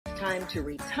time to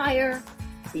retire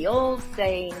the old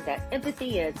saying that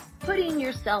empathy is putting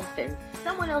yourself in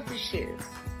someone else's shoes.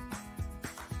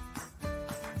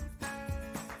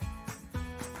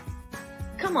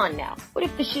 Come on now. What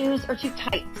if the shoes are too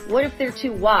tight? What if they're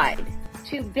too wide?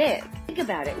 Too big? Think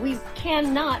about it. We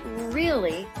cannot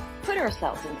really put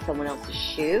ourselves in someone else's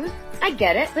shoes. I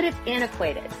get it, but it's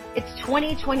antiquated. It's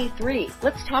 2023.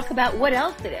 Let's talk about what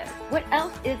else it is. What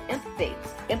else is empathy?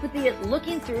 Empathy is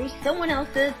looking through someone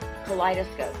else's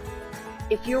kaleidoscope.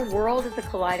 If your world is a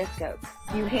kaleidoscope,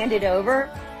 you hand it over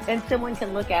and someone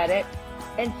can look at it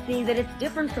and see that it's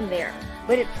different from theirs,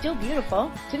 but it's still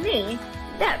beautiful. To me,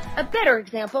 that's a better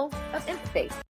example of empathy.